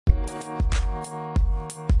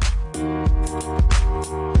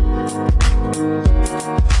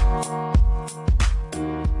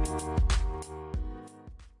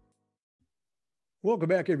Welcome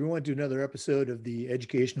back, everyone, to another episode of the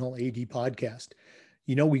Educational AD Podcast.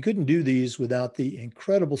 You know, we couldn't do these without the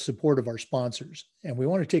incredible support of our sponsors, and we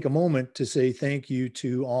want to take a moment to say thank you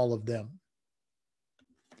to all of them.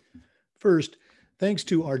 First, thanks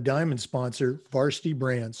to our diamond sponsor, Varsity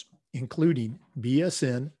Brands, including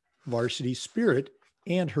BSN, Varsity Spirit,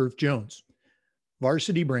 and Herff Jones.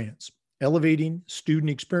 Varsity Brands, elevating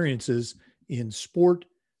student experiences in sport,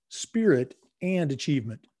 spirit, and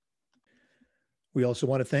achievement. We also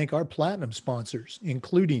want to thank our platinum sponsors,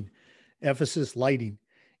 including Ephesus Lighting,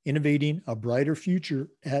 innovating a brighter future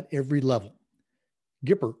at every level.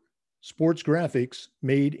 Gipper, sports graphics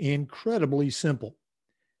made incredibly simple.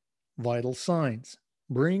 Vital Signs,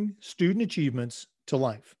 bring student achievements to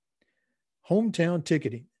life. Hometown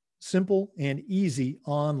Ticketing, simple and easy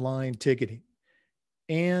online ticketing.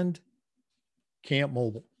 And Camp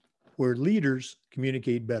Mobile, where leaders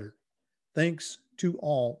communicate better. Thanks to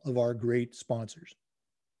all of our great sponsors.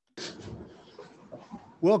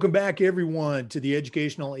 Welcome back, everyone, to the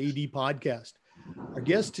Educational AD Podcast. Our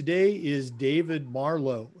guest today is David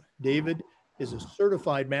Marlowe. David is a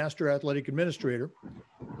certified Master Athletic Administrator.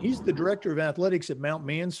 He's the Director of Athletics at Mount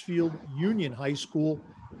Mansfield Union High School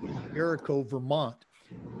in Jericho, Vermont.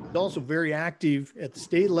 He's also very active at the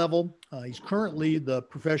state level. He's currently the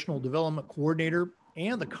Professional Development Coordinator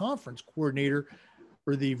and the Conference Coordinator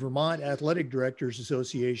for the Vermont Athletic Directors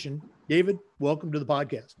Association. David, welcome to the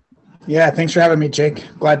podcast. Yeah, thanks for having me, Jake.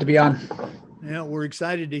 Glad to be on. Yeah, we're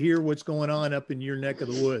excited to hear what's going on up in your neck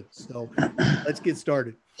of the woods. So let's get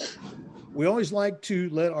started. We always like to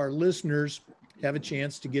let our listeners have a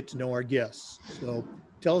chance to get to know our guests. So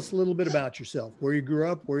tell us a little bit about yourself, where you grew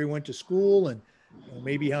up, where you went to school, and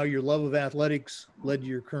maybe how your love of athletics led to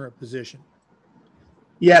your current position.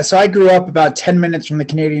 Yeah, so I grew up about 10 minutes from the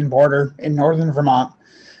Canadian border in northern Vermont,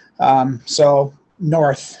 so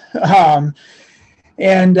north.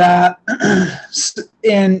 And I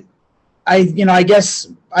guess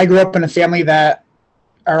I grew up in a family that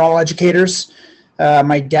are all educators.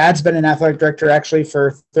 My dad's been an athletic director actually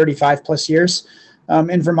for 35 plus years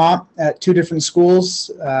in Vermont at 2 different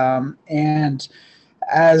schools. And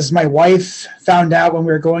as my wife found out when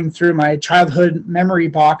we were going through my childhood memory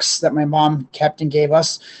box that my mom kept and gave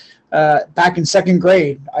us, back in 2nd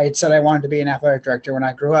grade, I had said I wanted to be an athletic director when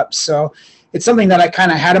I grew up. So it's something that I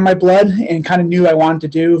kind of had in my blood and kind of knew I wanted to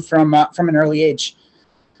do from an early age.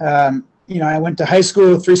 I went to high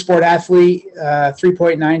school, 3-sport athlete,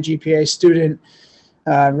 3.9 GPA student,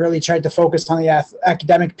 really tried to focus on the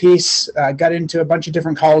academic piece, got into a bunch of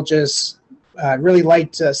different colleges. Really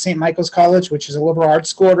liked St. Michael's College, which is a liberal arts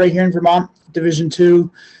school right here in Vermont, Division II.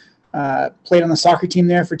 Played on the soccer team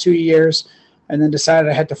there for 2 years, and then decided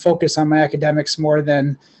I had to focus on my academics more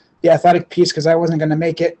than the athletic piece because I wasn't going to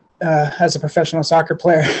make it as a professional soccer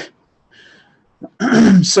player.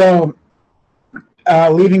 So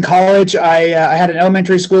leaving college, I had an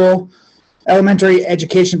elementary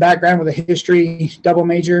education background with a history double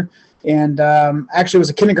major, and actually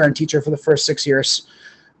was a kindergarten teacher for the first 6 years.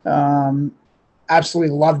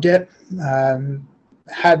 Absolutely loved it.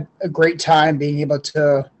 Had a great time being able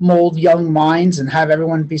to mold young minds and have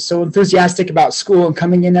everyone be so enthusiastic about school and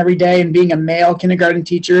coming in every day. And being a male kindergarten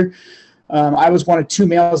teacher, I was one of 2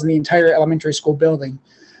 males in the entire elementary school building.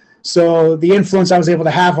 So the influence I was able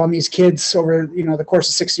to have on these kids over the course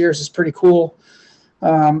of 6 years is pretty cool.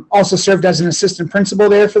 Also served as an assistant principal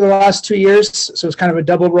there for the last 2 years. So it was kind of a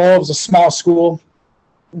double role. It was a small school,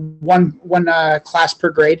 one class per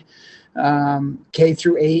grade. K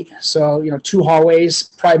through 8. So, 2 hallways,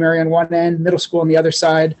 primary on one end, middle school on the other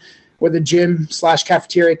side, with a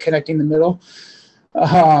gym/cafeteria connecting the middle.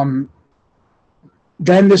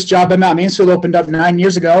 Then this job at Mount Mansfield opened up 9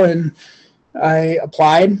 years ago, and I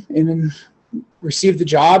applied and received the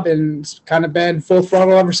job, and it's kind of been full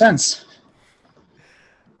throttle ever since.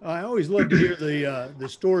 I always love to hear the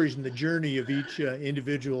stories and the journey of each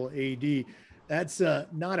individual AD. That's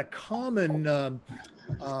not a common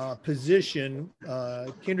position,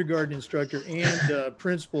 kindergarten instructor and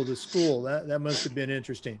principal of the school. That must have been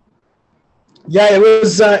interesting. Yeah, it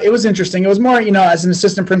was interesting. It was more, as an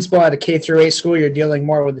assistant principal at a K through 8 school, you're dealing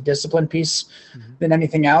more with the discipline piece than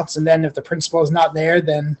anything else. And then if the principal is not there,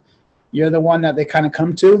 then you're the one that they kind of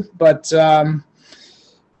come to. But the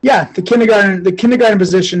kindergarten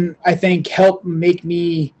position, I think, helped make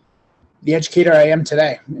me the educator I am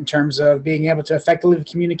today in terms of being able to effectively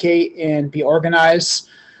communicate and be organized.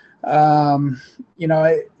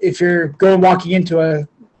 If you're walking into a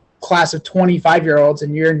class of 25-year-olds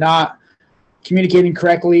and you're not communicating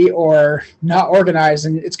correctly or not organized,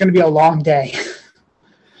 and it's going to be a long day.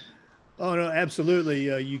 Oh, no,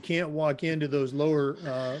 absolutely. You can't walk into those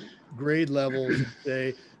lower grade levels and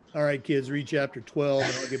say, all right, kids, read chapter 12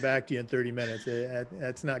 and I'll get back to you in 30 minutes.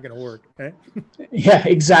 That's not going to work. Okay? Yeah,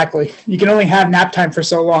 exactly. You can only have nap time for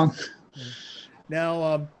so long.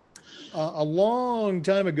 Now, a long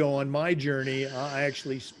time ago on my journey, I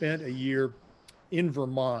actually spent a year in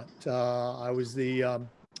Vermont. I was the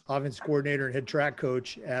offense coordinator and head track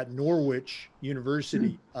coach at Norwich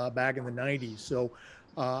University back in the 90s. So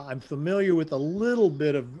I'm familiar with a little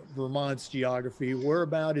bit of Vermont's geography.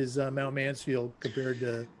 Whereabout is Mount Mansfield compared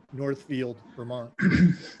to Northfield, Vermont?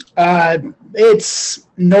 It's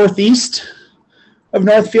northeast of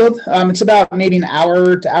Northfield. It's about maybe an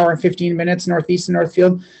hour to hour and 15 minutes northeast of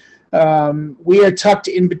Northfield. We are tucked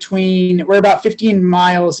in between, we're about 15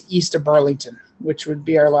 miles east of Burlington, which would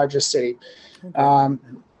be our largest city. Okay.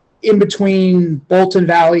 In between Bolton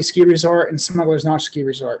Valley Ski Resort and Smuggler's Notch Ski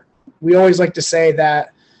Resort. We always like to say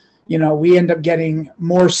that, we end up getting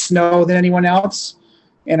more snow than anyone else,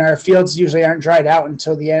 and our fields usually aren't dried out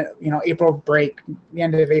until the end, April break, the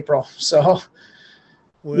end of April. So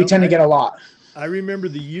we tend to get a lot. I remember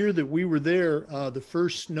the year that we were there, the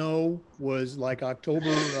first snow was like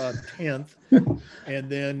October 10th. And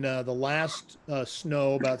then the last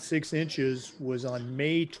snow, about 6 inches, was on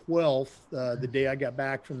May 12th, the day I got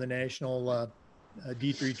back from the national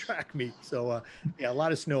D3 track meet. So a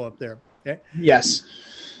lot of snow up there. Okay. Yes.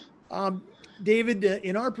 David,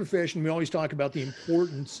 in our profession, we always talk about the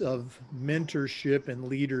importance of mentorship and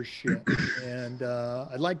leadership. And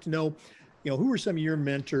I'd like to know, who were some of your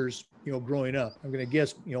mentors, growing up? I'm going to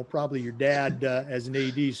guess, probably your dad as an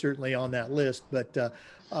AD, certainly on that list. But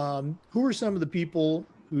who are some of the people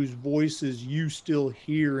whose voices you still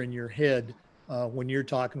hear in your head when you're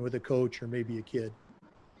talking with a coach or maybe a kid?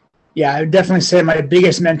 Yeah, I would definitely say my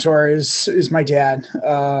biggest mentor is my dad.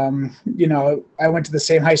 I went to the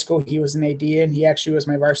same high school. He was an AD, and he actually was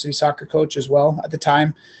my varsity soccer coach as well at the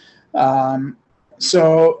time. I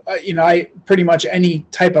pretty much any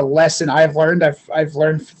type of lesson I've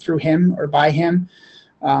learned through him or by him,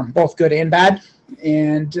 both good and bad.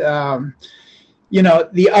 And the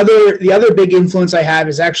other big influence I have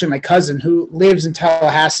is actually my cousin who lives in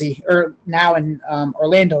Tallahassee, or now in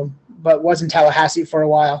Orlando, but was in Tallahassee for a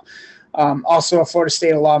while. Also a Florida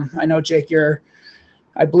State alum. I know, Jake, you're,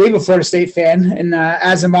 I believe, a Florida State fan, and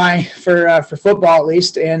as am I for football at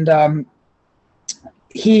least. And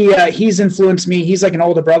he's influenced me. He's like an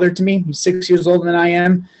older brother to me. He's 6 years older than I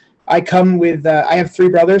am. I have 3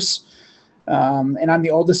 brothers, and I'm the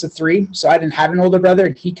oldest of 3. So I didn't have an older brother,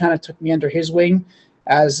 and he kind of took me under his wing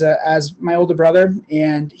as my older brother.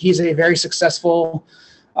 And he's a very successful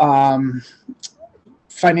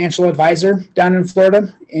financial advisor down in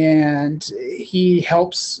Florida, and he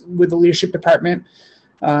helps with the leadership department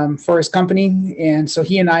for his company. And so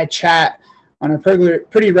he and I chat on a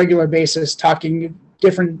pretty regular basis, talking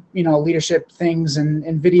different, leadership things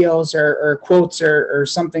and videos or quotes or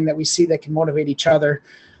something that we see that can motivate each other.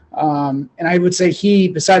 And I would say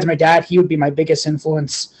besides my dad, he would be my biggest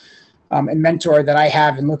influence and mentor that I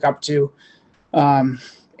have and look up to.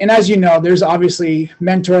 And as you know, there's obviously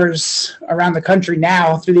mentors around the country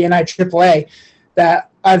now through the NIAAA that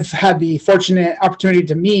I've had the fortunate opportunity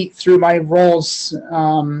to meet through my roles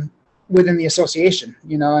within the association,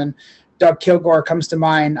 and Doug Kilgore comes to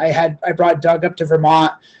mind. I brought Doug up to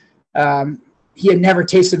Vermont. He had never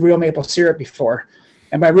tasted real maple syrup before.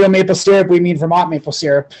 And by real maple syrup, we mean Vermont maple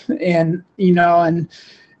syrup. And,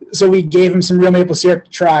 so we gave him some real maple syrup to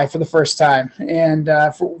try for the first time, and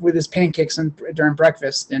with his pancakes during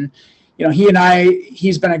breakfast. And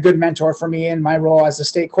he's been a good mentor for me in my role as a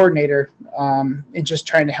state coordinator, and just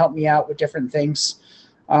trying to help me out with different things.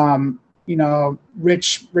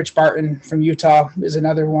 Rich Barton from Utah is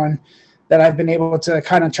another one that I've been able to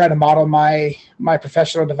kind of try to model my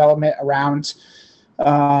professional development around.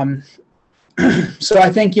 So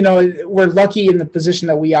I think, we're lucky in the position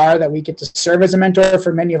that we are, that we get to serve as a mentor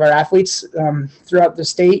for many of our athletes throughout the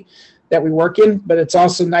state that we work in. But it's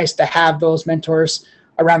also nice to have those mentors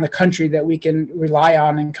around the country that we can rely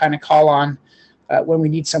on and kind of call on when we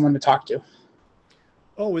need someone to talk to.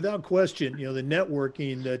 Oh, without question, the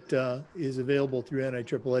networking that is available through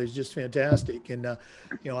NIAAA is just fantastic. And, I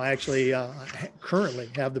actually currently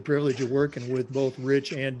have the privilege of working with both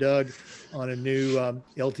Rich and Doug on a new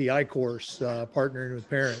LTI course, partnering with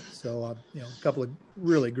parents. So, a couple of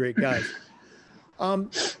really great guys.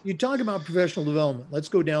 You talk about professional development. Let's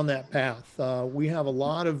go down that path. We have a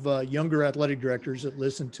lot of younger athletic directors that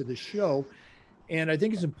listen to the show. And I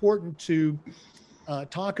think it's important to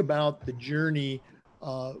talk about the journey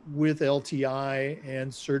with LTI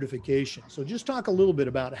and certification. So just talk a little bit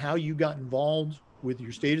about how you got involved with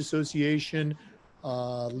your state association,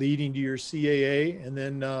 leading to your CAA, and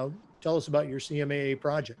then tell us about your CMAA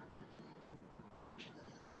project.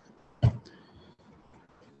 You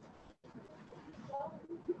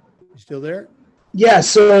still there? Yeah.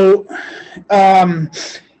 So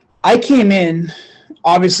I came in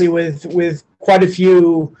obviously with quite a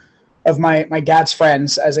few of my dad's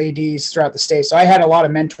friends as ADs throughout the state. So I had a lot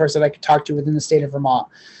of mentors that I could talk to within the state of Vermont.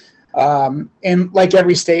 And like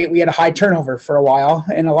every state, we had a high turnover for a while,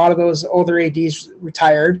 and a lot of those older ADs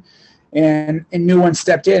retired and new ones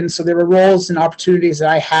stepped in. So there were roles and opportunities that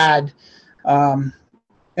I had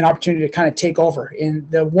an opportunity to kind of take over. And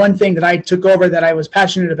the one thing that I took over that I was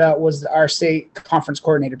passionate about was our state conference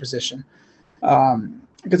coordinator position.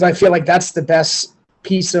 Because I feel like that's the best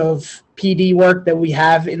piece of PD work that we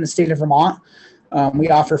have in the state of Vermont. We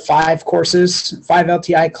offer 5 courses, 5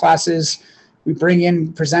 LTI classes. We bring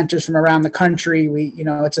in presenters from around the country.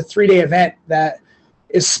 It's a 3-day event that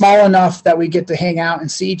is small enough that we get to hang out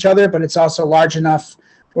and see each other, but it's also large enough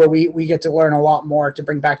where we get to learn a lot more to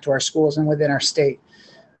bring back to our schools and within our state.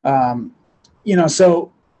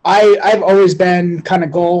 So I've always been kind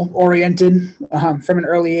of goal oriented from an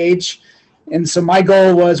early age. And so my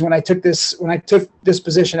goal was when I took this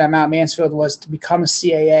position at Mount Mansfield was to become a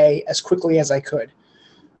CAA as quickly as I could,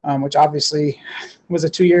 which obviously was a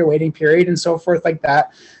 2-year waiting period and so forth like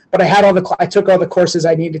that. But I took all the courses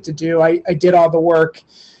I needed to do. I did all the work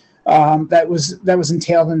that was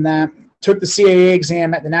entailed in that. Took the CAA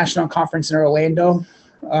exam at the national conference in Orlando.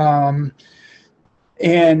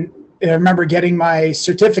 And I remember getting my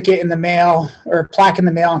certificate in the mail or plaque in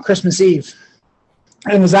the mail on Christmas Eve.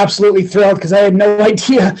 And was absolutely thrilled because I had no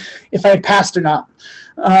idea if I had passed or not.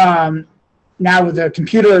 Now with the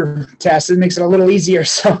computer test, it makes it a little easier.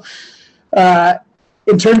 So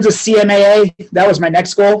in terms of CMAA, that was my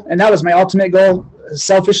next goal. And that was my ultimate goal,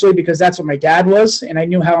 selfishly, because that's what my dad was. And I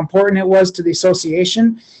knew how important it was to the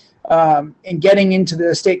association. And getting into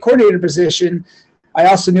the state coordinator position, I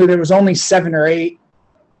also knew there was only 7 or 8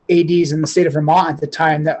 ADs in the state of Vermont at the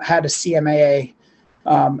time that had a CMAA.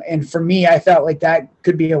 And for me, I felt like that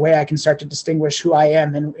could be a way I can start to distinguish who I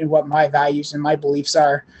am and what my values and my beliefs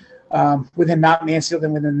are within Mount Mansfield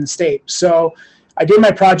and within the state. So I did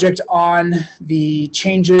my project on the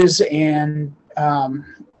changes and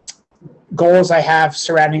goals I have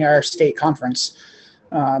surrounding our state conference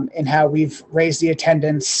and how we've raised the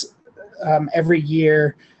attendance every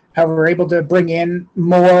year, how we're able to bring in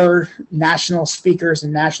more national speakers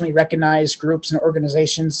and nationally recognized groups and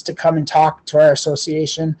organizations to come and talk to our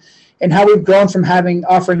association, and how we've grown from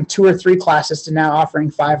offering 2 or 3 classes to now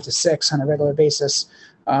offering 5 to 6 on a regular basis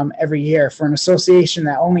every year for an association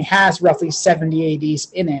that only has roughly 70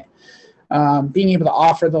 ADs in it. Being able to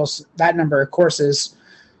offer that number of courses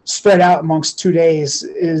spread out amongst 2 days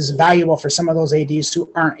is valuable for some of those ADs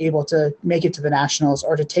who aren't able to make it to the nationals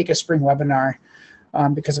or to take a spring webinar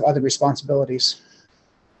because of other responsibilities.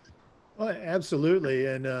 Well, absolutely.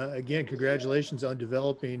 And again, congratulations on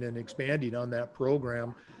developing and expanding on that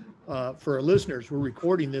program. For our listeners, we're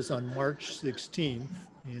recording this on March 16th,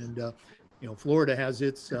 and Florida has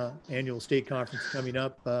its annual state conference coming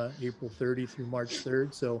up April 30 through March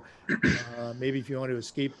 3rd. So maybe if you want to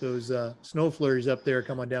escape those snow flurries up there,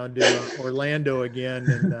 come on down to Orlando again,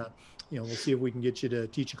 and we'll see if we can get you to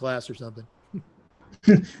teach a class or something.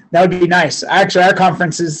 That would be nice. Actually, our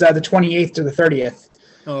conference is the 28th to the 30th.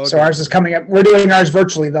 Oh, okay. So ours is coming up. We're doing ours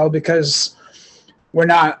virtually, though, because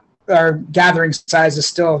our gathering size is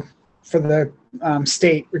still, for the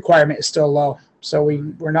state requirement, is still low. So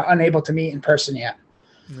we're not unable to meet in person yet.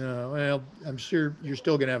 No, well, I'm sure you're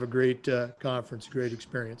still going to have a great conference, great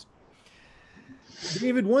experience.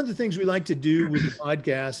 David, one of the things we like to do with the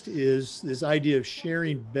podcast is this idea of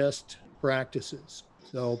sharing best practices.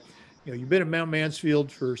 So, you've been at Mount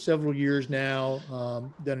Mansfield for several years now,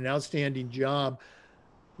 done an outstanding job.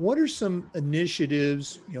 What are some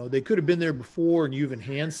initiatives, they could have been there before and you've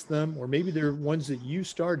enhanced them, or maybe they're ones that you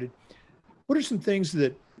started. What are some things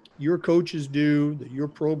that your coaches do, that your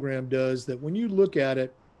program does, that when you look at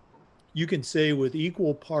it, you can say with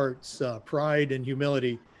equal parts pride and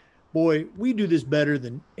humility, boy, we do this better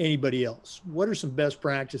than anybody else? What are some best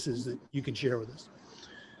practices that you can share with us?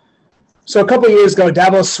 So a couple of years ago,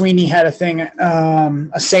 Dabo Sweeney had a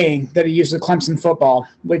saying that he used with Clemson football,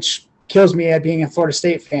 which kills me at being a Florida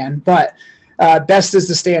State fan, but best is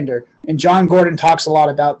the standard. And John Gordon talks a lot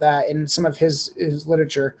about that in some of his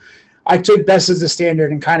literature. I took best as the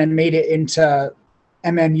standard and kind of made it into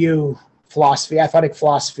MMU philosophy, athletic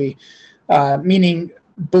philosophy, meaning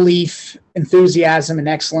belief, enthusiasm, and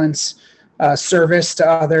excellence. service to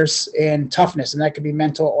others, and toughness, and that could be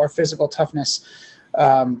mental or physical toughness.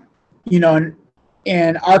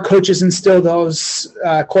 And our coaches instill those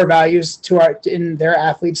core values in their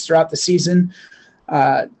athletes throughout the season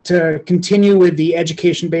to continue with the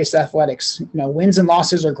education-based athletics. Wins and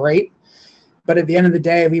losses are great, but at the end of the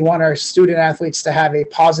day, we want our student athletes to have a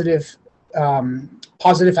positive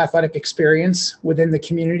athletic experience within the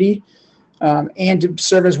community, and to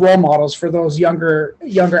serve as role models for those younger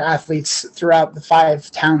athletes throughout the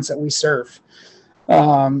 5 towns that we serve.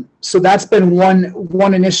 So that's been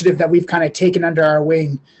one initiative that we've kind of taken under our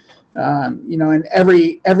wing. And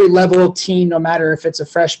every level team, no matter if it's a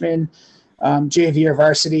freshman, JV or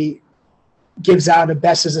varsity, gives out a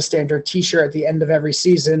best as a standard T-shirt at the end of every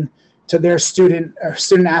season to their student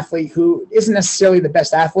athlete who isn't necessarily the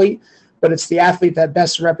best athlete, but it's the athlete that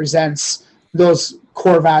best represents those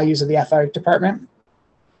core values of the athletic department.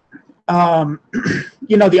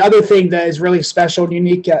 The other thing that is really special and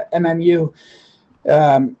unique at MMU,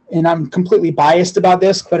 and I'm completely biased about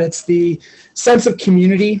this, but it's the sense of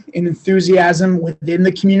community and enthusiasm within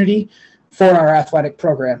the community for our athletic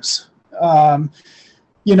programs.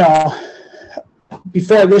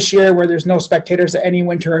 Before this year, where there's no spectators at any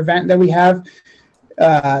winter event that we have,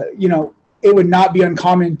 it would not be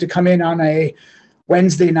uncommon to come in on a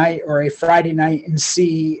Wednesday night or a Friday night and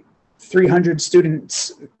see 300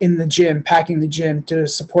 students in the gym, packing the gym to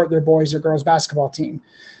support their boys or girls basketball team.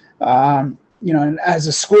 And as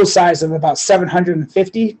a school size of about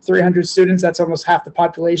 750, 300 students, that's almost half the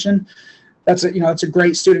population. That's a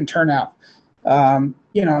great student turnout.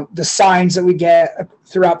 The signs that we get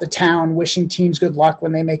throughout the town wishing teams good luck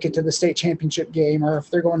when they make it to the state championship game, or if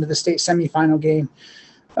they're going to the state semifinal game.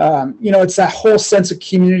 It's that whole sense of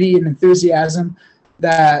community and enthusiasm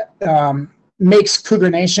that makes Cougar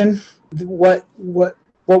Nation what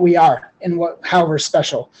we are and how we're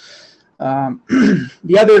special.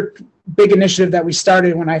 The other big initiative that we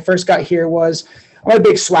started when I first got here was, I'm a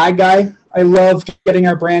big swag guy. I love getting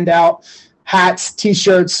our brand out, hats,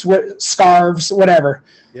 T-shirts, scarves, whatever.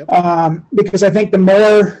 Yep. Because I think the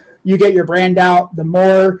more you get your brand out, the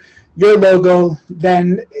more your logo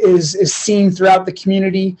then is seen throughout the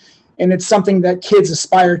community, and it's something that kids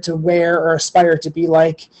aspire to wear or aspire to be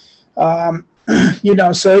like. So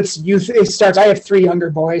it's youth. It starts. I have 3 younger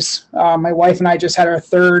boys. My wife and I just had our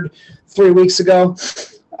third 3 weeks ago.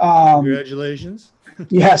 Congratulations.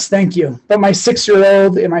 Yes, thank you. But my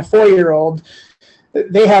 6-year-old and my 4-year-old,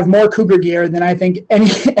 they have more Cougar gear than I think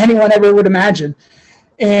anyone ever would imagine.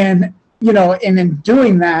 And in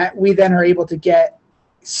doing that, we then are able to get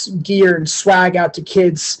gear and swag out to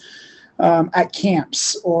kids at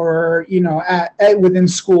camps or at within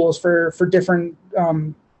schools for different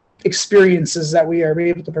experiences that we are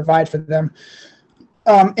able to provide for them,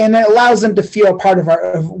 and it allows them to feel part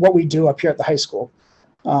of what we do up here at the high school.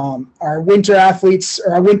 Our winter athletes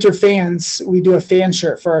or our winter fans, we do a fan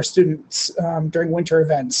shirt for our students during winter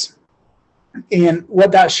events, and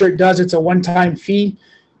what that shirt does, it's a one-time fee.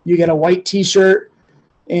 You get a white T-shirt,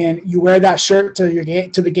 and you wear that shirt to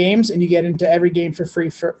the games, and you get into every game for free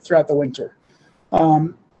throughout the winter.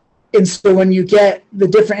 And so when you get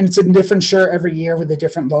it's a different shirt every year with a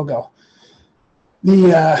different logo.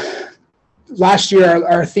 Last year,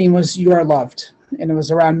 our theme was "You Are Loved," and it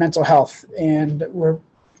was around mental health. And we're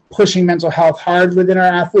pushing mental health hard within our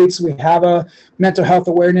athletes. We have a mental health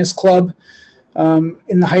awareness club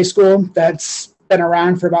in the high school that's been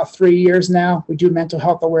around for about 3 years now. We do mental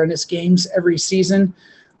health awareness games every season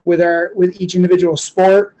with each individual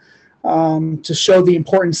sport to show the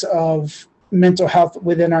importance of mental health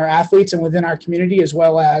within our athletes and within our community, as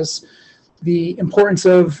well as the importance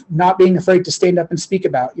of not being afraid to stand up and speak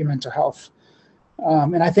about your mental health.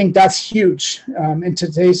 And I think that's huge in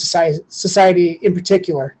today's society in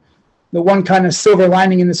particular. The one kind of silver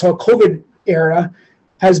lining in this whole COVID era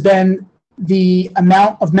has been the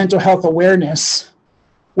amount of mental health awareness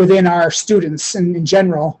within our students and in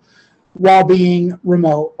general, while being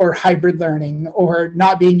remote or hybrid learning or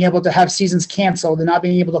not being able to have seasons canceled and not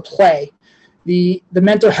being able to play. The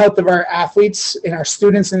mental health of our athletes and our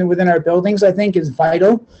students and within our buildings, I think, is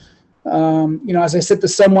vital. As I said to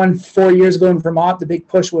someone 4 years ago in Vermont, the big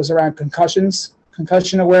push was around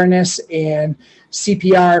concussion awareness and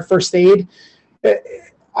CPR, first aid.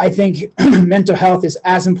 I think mental health is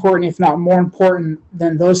as important, if not more important,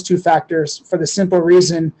 than those two factors, for the simple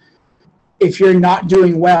reason, if you're not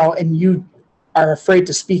doing well and you are afraid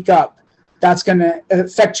to speak up, that's going to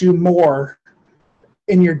affect you more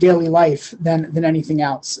in your daily life than anything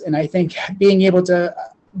else. And I think being able to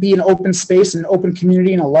be an open space, an open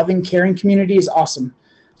community, and a loving, caring community is awesome.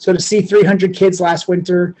 So to see 300 kids last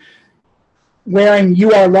winter wearing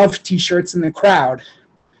 "You Are Loved" t-shirts in the crowd,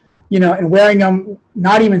 and wearing them,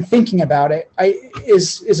 not even thinking about it,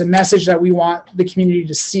 is a message that we want the community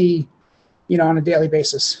to see, on a daily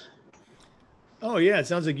basis. Oh yeah, it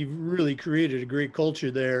sounds like you've really created a great culture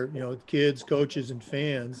there, with kids, coaches, and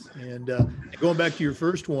fans. And going back to your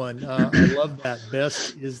first one, I love that.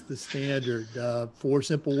 Best is the standard. 4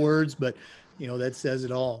 simple words, but that says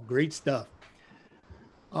it all. Great stuff.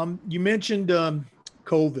 You mentioned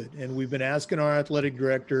COVID, and we've been asking our athletic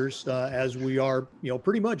directors as we are,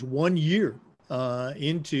 pretty much 1 year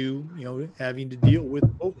into, having to deal with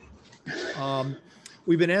COVID.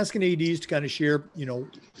 We've been asking ADs to kind of share,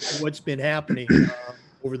 what's been happening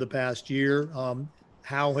over the past year.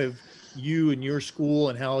 How have you and your school,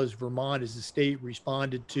 and how has Vermont as a state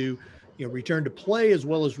responded to, return to play as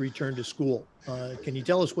well as return to school? Can you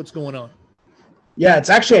tell us what's going on? Yeah, it's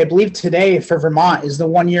actually, I believe today for Vermont is the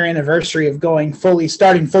 1 year anniversary of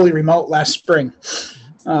starting fully remote last spring.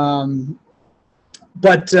 But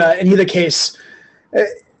in either case,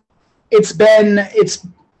 it's been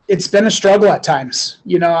a struggle at times.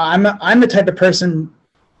 I'm the type of person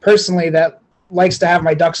personally that likes to have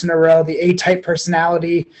my ducks in a row, the A-type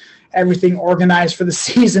personality, everything organized for the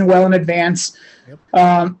season well in advance. Yep.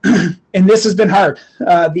 And this has been hard.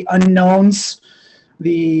 The unknowns,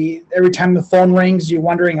 every time the phone rings, you're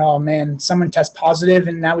wondering, oh man, someone tests positive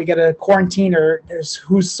and now we get a quarantine, or there's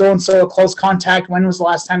who's so-and-so a close contact. When was the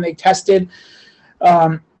last time they tested?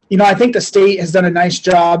 I think the state has done a nice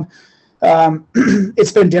job.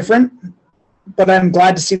 It's been different, but I'm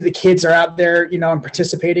glad to see the kids are out there, and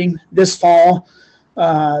participating this fall.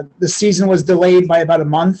 The season was delayed by about a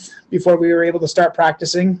month before we were able to start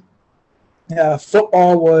practicing.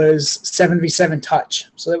 Football was 7v7 touch,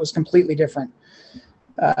 so that was completely different.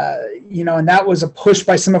 And that was a push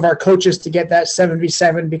by some of our coaches to get that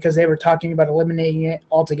 7v7 because they were talking about eliminating it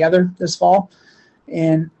altogether this fall.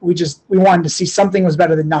 And we wanted to see something was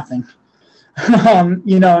better than nothing. And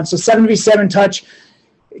so 7v7 touch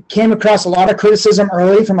came across a lot of criticism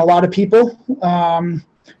early from a lot of people, and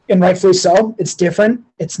rightfully so. It's different.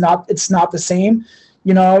 It's not the same.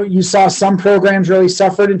 You saw some programs really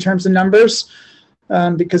suffered in terms of numbers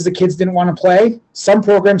because the kids didn't want to play. Some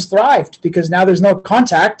programs thrived because now there's no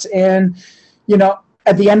contact. And,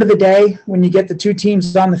 at the end of the day, when you get the two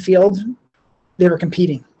teams on the field, they were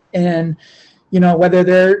competing. And, whether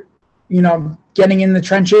they're, getting in the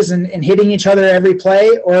trenches and hitting each other every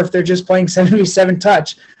play, or if they're just playing 7v7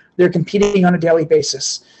 touch, they're competing on a daily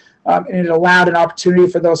basis. And it allowed an opportunity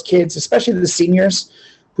for those kids, especially the seniors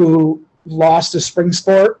who lost a spring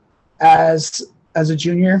sport as a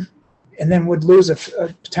junior and then would lose a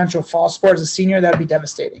potential fall sport as a senior. That would be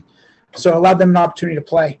devastating. So it allowed them an opportunity to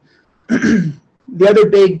play. The other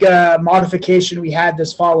big modification we had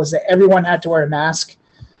this fall was that everyone had to wear a mask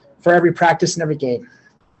for every practice and every game.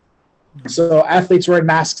 So athletes were in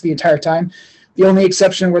masks the entire time. The only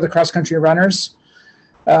exception were the cross-country runners.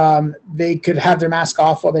 They could have their mask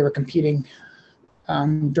off while they were competing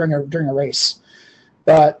during a race.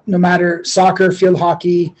 But no matter soccer, field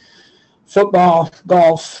hockey, football,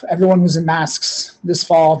 golf, everyone was in masks this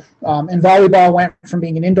fall. And volleyball went from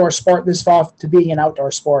being an indoor sport this fall to being an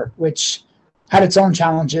outdoor sport, which had its own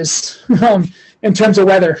challenges in terms of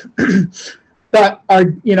weather. But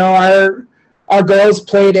our girls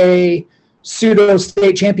played a pseudo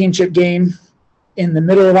state championship game in the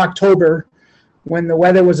middle of October when the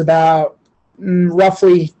weather was about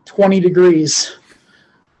roughly 20 degrees.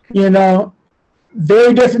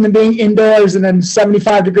 Very different than being indoors in a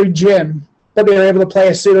 75-degree gym, but they were able to play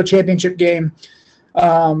a pseudo championship game,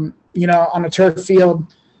 on a turf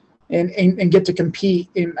field and get to compete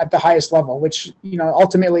at the highest level, which,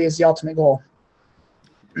 ultimately is the ultimate goal.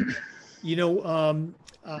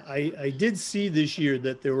 I did see this year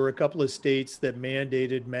that there were a couple of states that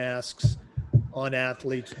mandated masks on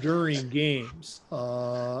athletes during games.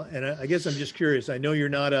 And I guess I'm just curious. I know you're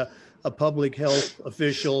not a public health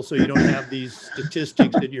official, so you don't have these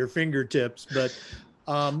statistics at your fingertips, but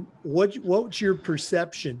what's your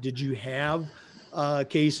perception? Did you have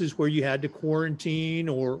cases where you had to quarantine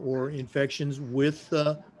or infections with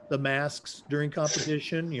the masks during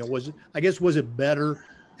competition? Was it better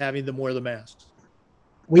having them wear the masks?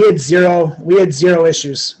 We had zero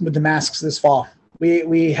issues with the masks this fall.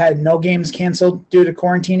 We had no games canceled due to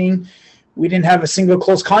quarantining. We didn't have a single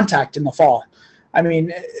close contact in the fall. I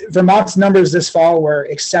mean, Vermont's numbers this fall were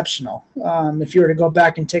exceptional. If you were to go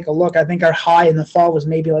back and take a look, I think our high in the fall was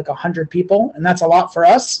maybe like 100 people, and that's a lot for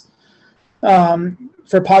us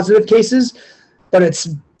for positive cases, but it's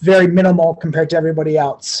very minimal compared to everybody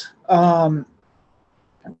else.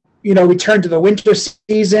 We turned to the winter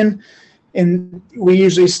season. And we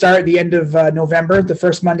usually start at the end of November, the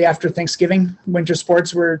first Monday after Thanksgiving. Winter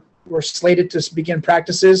sports were slated to begin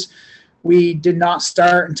practices. We did not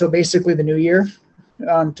start until basically the new year,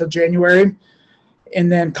 until January. And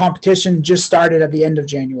then competition just started at the end of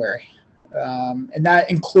January. And that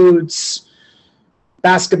includes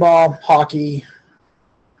basketball, hockey,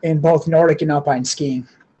 and both Nordic and alpine skiing.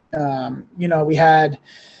 We had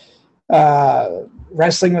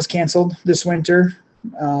wrestling was canceled this winter,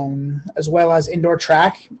 as well as indoor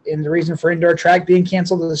track. And the reason for indoor track being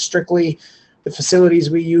canceled is strictly the facilities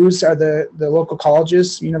we use are the local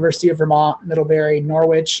colleges, University of Vermont, Middlebury,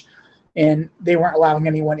 Norwich, and they weren't allowing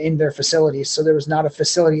anyone in their facilities. So there was not a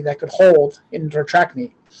facility that could hold indoor track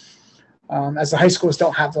meet, as the high schools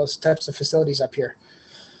don't have those types of facilities up here.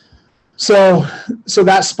 So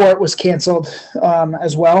that sport was canceled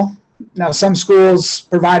as well. Now, some schools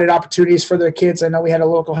provided opportunities for their kids. I know we had a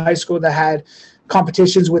local high school that had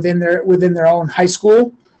competitions within their own high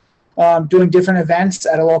school, doing different events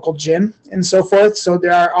at a local gym and so forth. So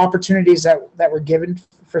there are opportunities that were given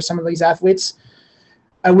for some of these athletes.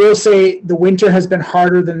 I will say the winter has been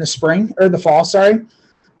harder than the spring or the fall. Sorry.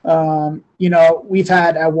 We've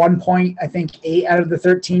had at one point, I think 8 out of the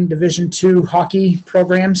 13 Division II hockey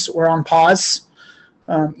programs were on pause,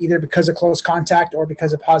 either because of close contact or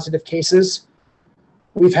because of positive cases.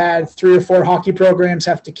 We've had 3 or 4 hockey programs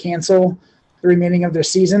have to cancel the remaining of their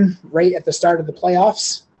season right at the start of the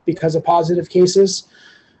playoffs because of positive cases.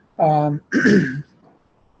 But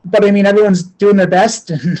I mean, everyone's doing their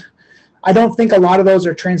best, and I don't think a lot of those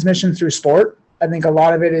are transmission through sport. I think a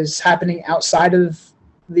lot of it is happening outside of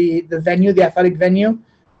the venue, the athletic venue,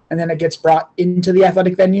 and then it gets brought into the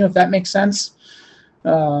athletic venue, if that makes sense.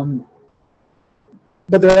 But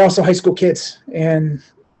they're also high school kids, and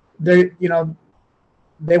they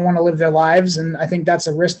want to live their lives, and I think that's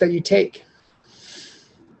a risk that you take.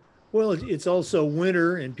 Well, it's also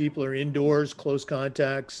winter, and people are indoors, close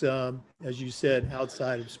contacts, as you said,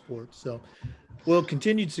 outside of sports. So, well,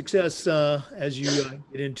 continued success as you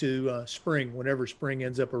get into spring, whenever spring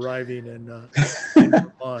ends up arriving in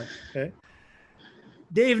Vermont. Okay,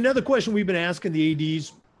 Dave. Another question we've been asking the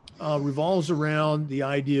ADs revolves around the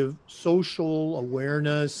idea of social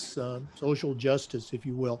awareness, social justice, if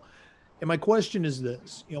you will. And my question is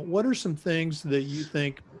this: what are some things that you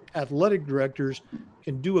think athletic directors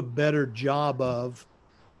can do a better job of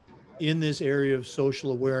in this area of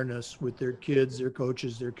social awareness with their kids, their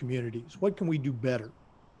coaches, their communities? What can we do better?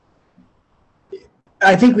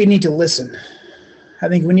 I think we need to listen. I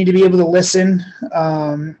think we need to be able to listen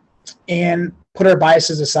and put our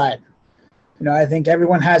biases aside. I think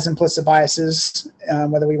everyone has implicit biases,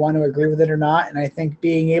 whether we want to agree with it or not. And I think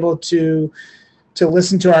being able to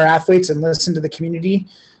listen to our athletes and listen to the community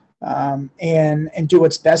and do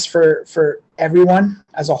what's best for everyone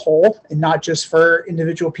as a whole and not just for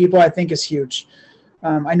individual people, I think is huge.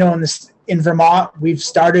 I know in Vermont, we've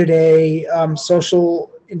started a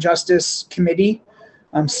social injustice committee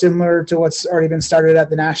similar to what's already been started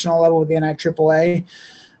at the national level with the NIAAA.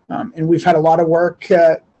 And we've had a lot of work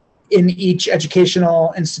in each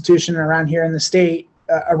educational institution around here in the state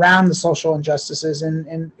around the social injustices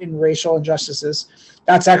and racial injustices.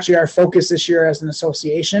 That's actually our focus this year as an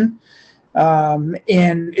association. And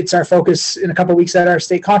it's our focus in a couple of weeks at our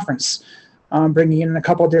state conference, bringing in a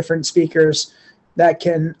couple of different speakers that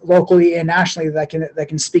can locally and nationally that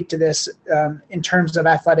can speak to this in terms of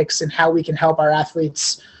athletics and how we can help our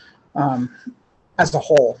athletes as a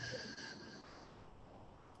whole.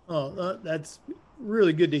 Oh, that's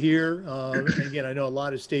really good to hear. And again, I know a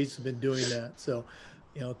lot of states have been doing that. So,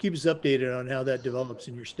 keep us updated on how that develops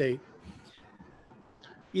in your state.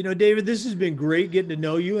 David, this has been great getting to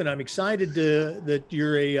know you, and I'm excited that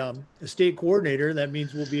you're a state coordinator. That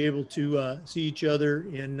means we'll be able to see each other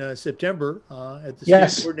in September at the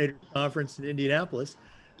State Coordinator Conference in Indianapolis.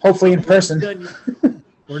 Hopefully in person.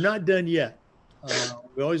 We're not done yet.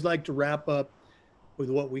 We always like to wrap up with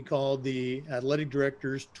what we call the Athletic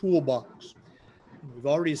Director's Toolbox. We've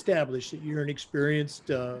already established that you're an experienced,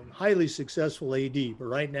 highly successful AD, but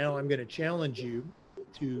right now I'm going to challenge you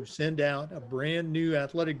to send out a brand new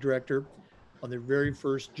athletic director on their very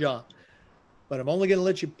first job. But I'm only going to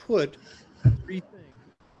let you put 3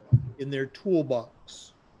 things in their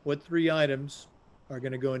toolbox. What 3 items are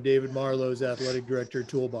going to go in David Marlowe's athletic director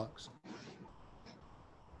toolbox?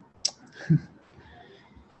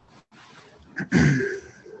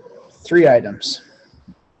 3 items.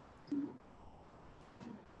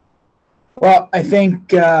 Well, I think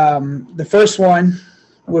the first one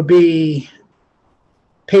would be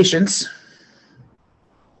patience,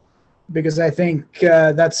 because I think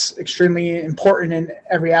that's extremely important in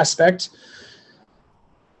every aspect.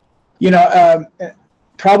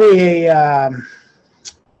 Probably a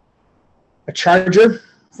charger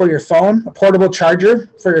for your phone, a portable charger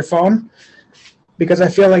for your phone, because I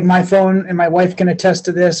feel like my phone, and my wife can attest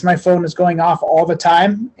to this, my phone is going off all the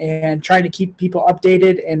time, and trying to keep people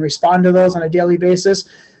updated and respond to those on a daily basis.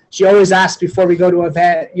 She always asks before we go to an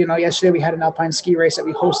event. Yesterday we had an alpine ski race that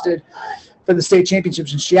we hosted for the state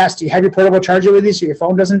championships, and she asked, do you have your portable charger with you so your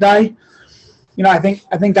phone doesn't die? I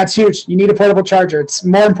think that's huge. You need a portable charger. It's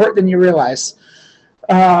more important than you realize.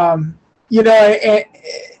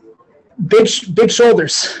 Big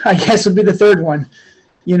shoulders, I guess, would be the third one.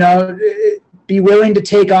 Be willing to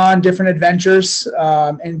take on different adventures,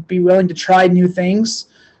 and be willing to try new things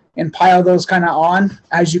and pile those kind of on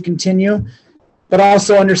as you continue. But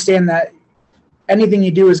also understand that anything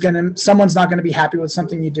you do someone's not going to be happy with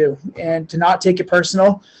something you do, and to not take it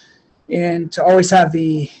personal, and to always have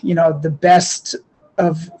the best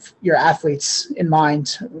of your athletes in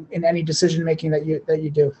mind in any decision making that you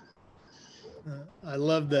do. I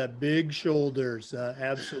love that. Big shoulders.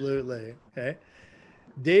 Absolutely. Okay.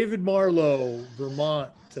 David Marlowe,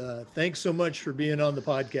 Vermont. Thanks so much for being on the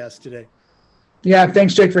podcast today. Yeah.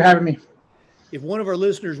 Thanks, Jake, for having me. If one of our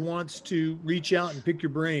listeners wants to reach out and pick your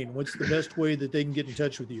brain, what's the best way that they can get in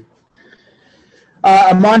touch with you?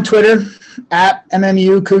 I'm on Twitter at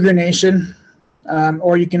MMU Cougar Nation,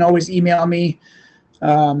 or you can always email me,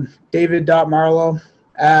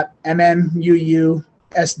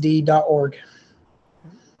 david.marlowe@mmuusd.org.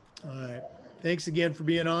 All right. Thanks again for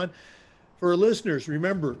being on. For our listeners,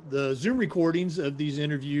 remember, the Zoom recordings of these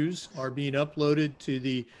interviews are being uploaded to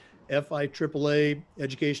the FIAAA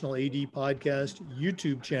Educational AD Podcast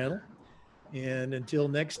YouTube channel. And until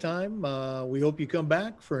next time, we hope you come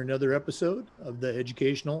back for another episode of the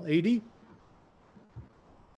Educational AD.